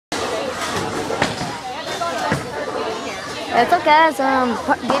What's up, guys? Game 3,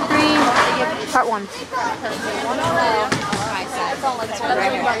 part 1.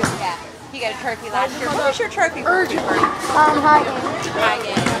 Yeah. You got a trophy last year. What was your trophy? High game. High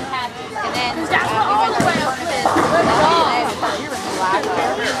game. And then we went to tournament last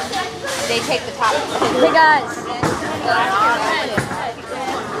year. They take the top. Hey, guys.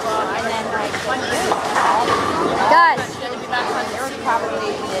 Guys.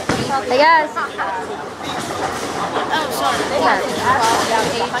 Hey, guys. Oh, sorry. They had about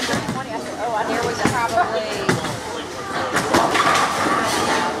 120. There was probably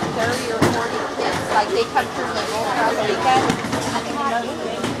 30 or 40 kids. Like they come through the whole weekend.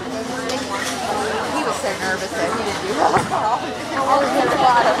 He was so nervous that he didn't do well.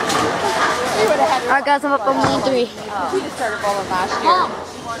 Alright, guys, I'm up on game 3. He just started bowling last year.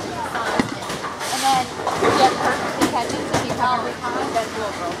 And then you get hurt in catches if you come every time. Then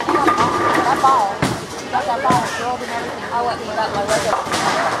that ball. Got that ball drilled and everything. I went and got my leg up.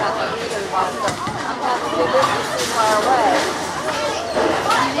 I'm not too good to see far away.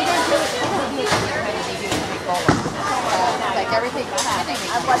 Like everything was happening.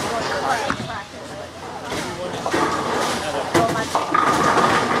 I'd like to go to practice.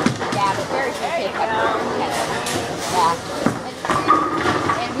 Yeah, but very few kids have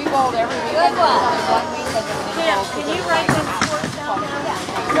yeah. And we bowled every weekend. One weekend Can you write them scores down now?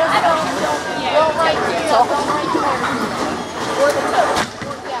 I don't. We'll write it. Or the total.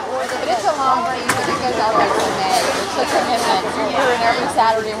 But it's a long season. It goes all the way to May. It's a commitment. We're in every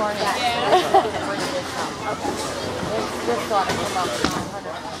Saturday morning.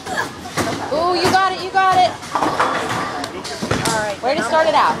 Ooh, you got it, you got it. All right. Way to start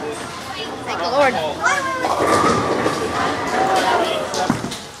it out. Thank the Lord.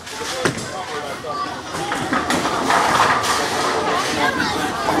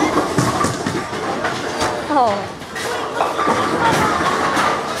 Oh.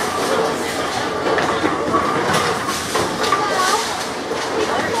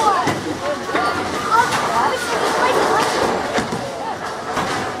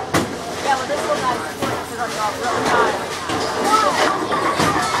 Yeah, well, this one has points. It's already all really high.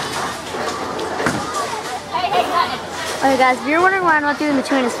 Okay, guys, if you're wondering why I'm not doing the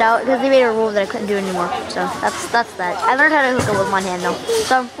two-handed stout, because they made a rule that I couldn't do anymore. So that's that. I learned how to hook it with one hand though.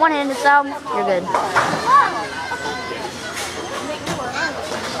 So one-handed stout, you're good.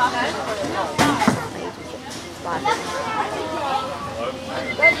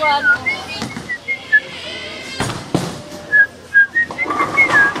 Good one.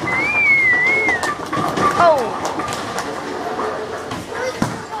 Oh.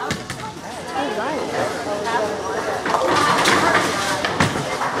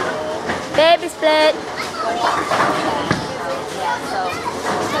 Baby split.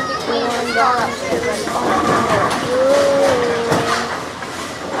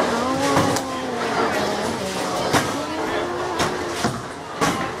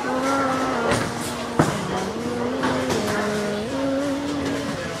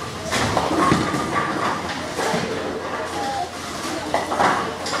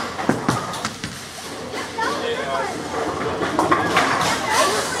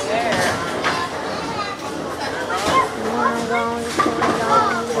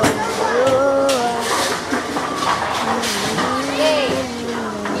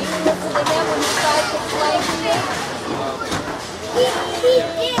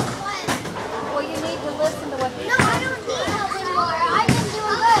 Well, you need to listen to what he No, I don't need help anymore. I've been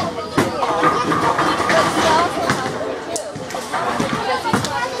doing good. But he also helps you too. Because he's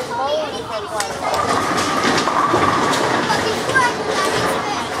not even bowling for quite a while.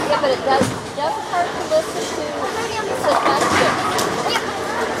 Yeah, but it doesn't hurt to listen to suggestions.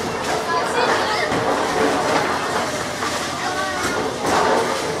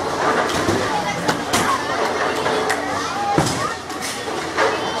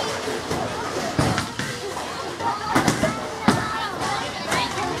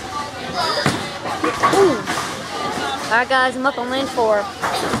 Alright, guys, I'm up on lane 4.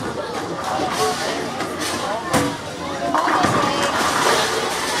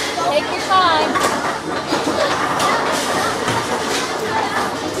 Take your time.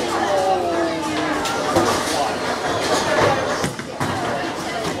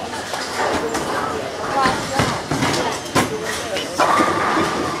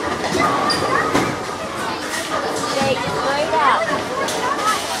 Jake, straight out.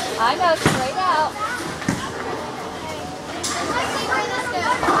 I know, straight out.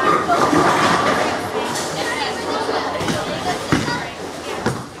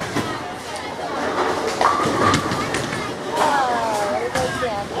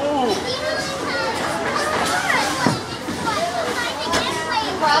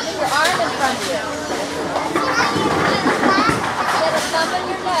 Instead of thumbing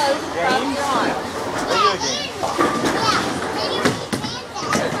your nose, thumb your arm.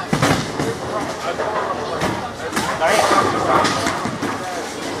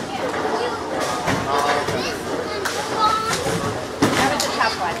 That was a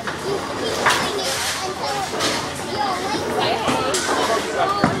tough one.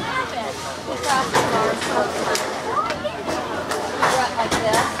 Like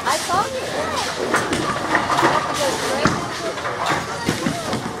this. I saw you. You have to go straight.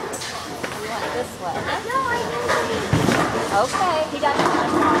 You went this way. Okay. He got it.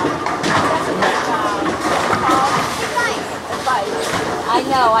 I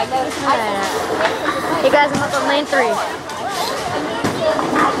know. Hey guys, I'm up on lane 3.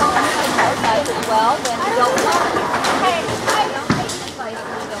 Well, then you don't know.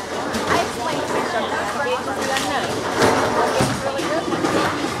 I explained to myself that engage with the unknown. It's really good.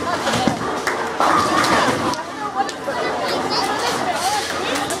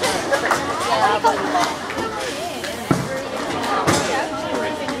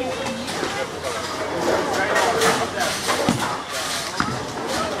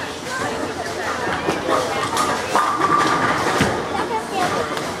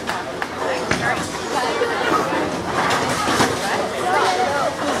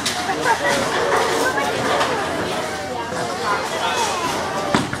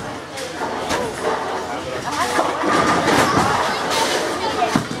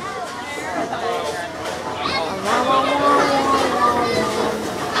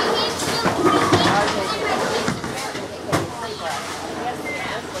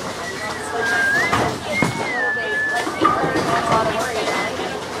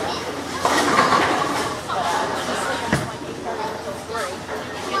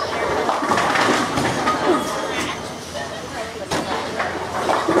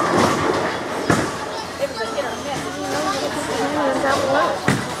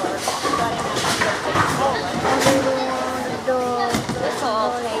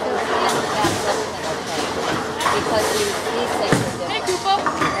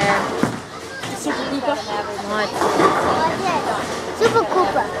 Super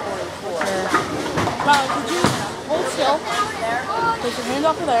Koopa. Now, could you hold still? Take your hand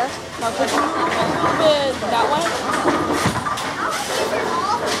off of there. Now, could you move it that way?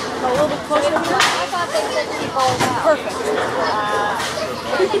 A little bit closer to here? I thought they said she bowled out. Perfect.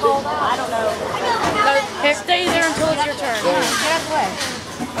 She bowled out. I don't know. Now, stay there until it's your turn. Get out of the way.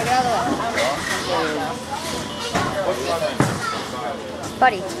 Get out of the way.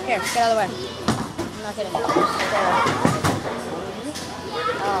 Buddy. Here, get out of the way. I'm not getting it.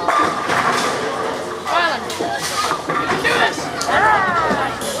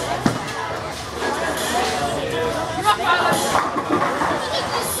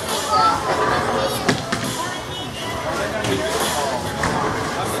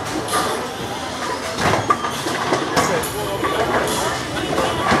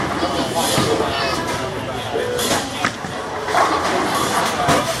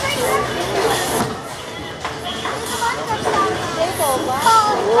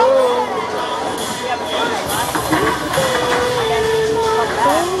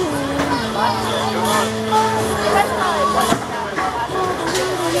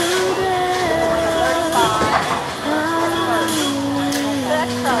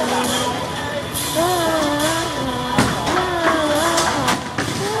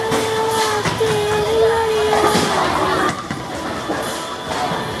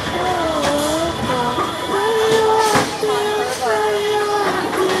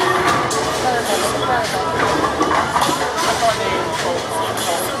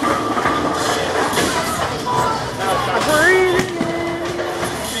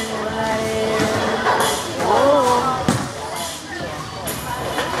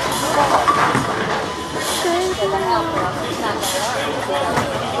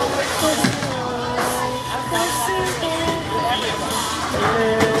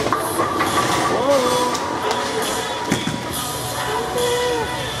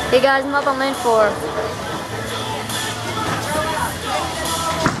 Hey guys, I'm up on lane 4.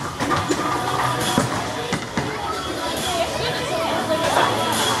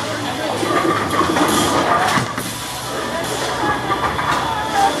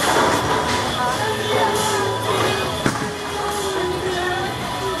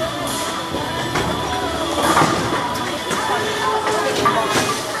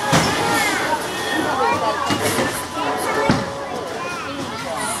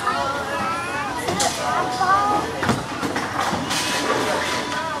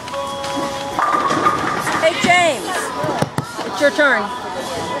 Hey, James. It's your turn.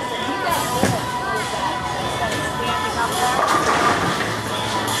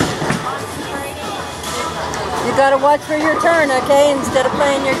 You gotta watch for your turn, okay, instead of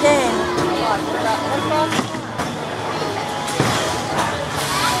playing your game.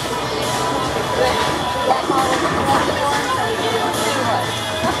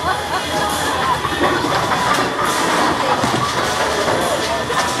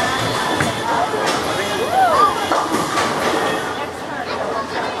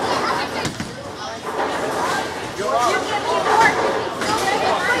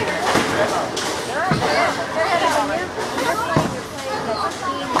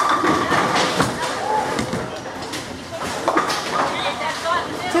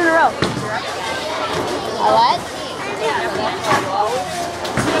 Two in a row. What?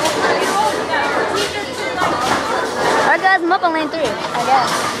 Alright guys, I'm up on lane 3, I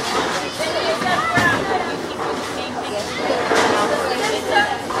guess.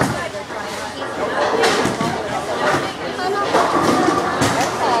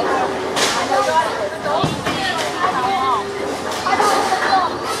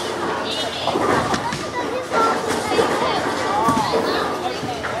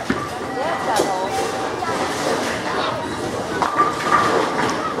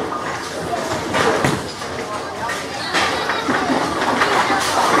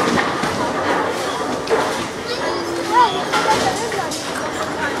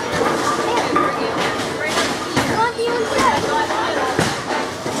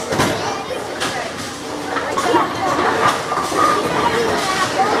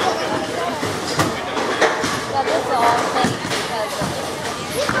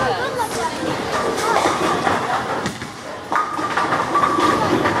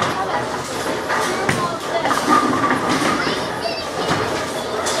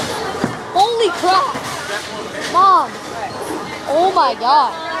 Holy crap! Mom! Oh my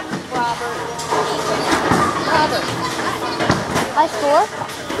god! Robert. I score?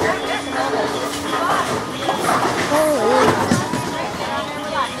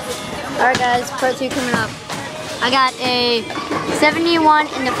 Alright guys, part 2 coming up. I got a 71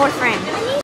 in the 4th frame.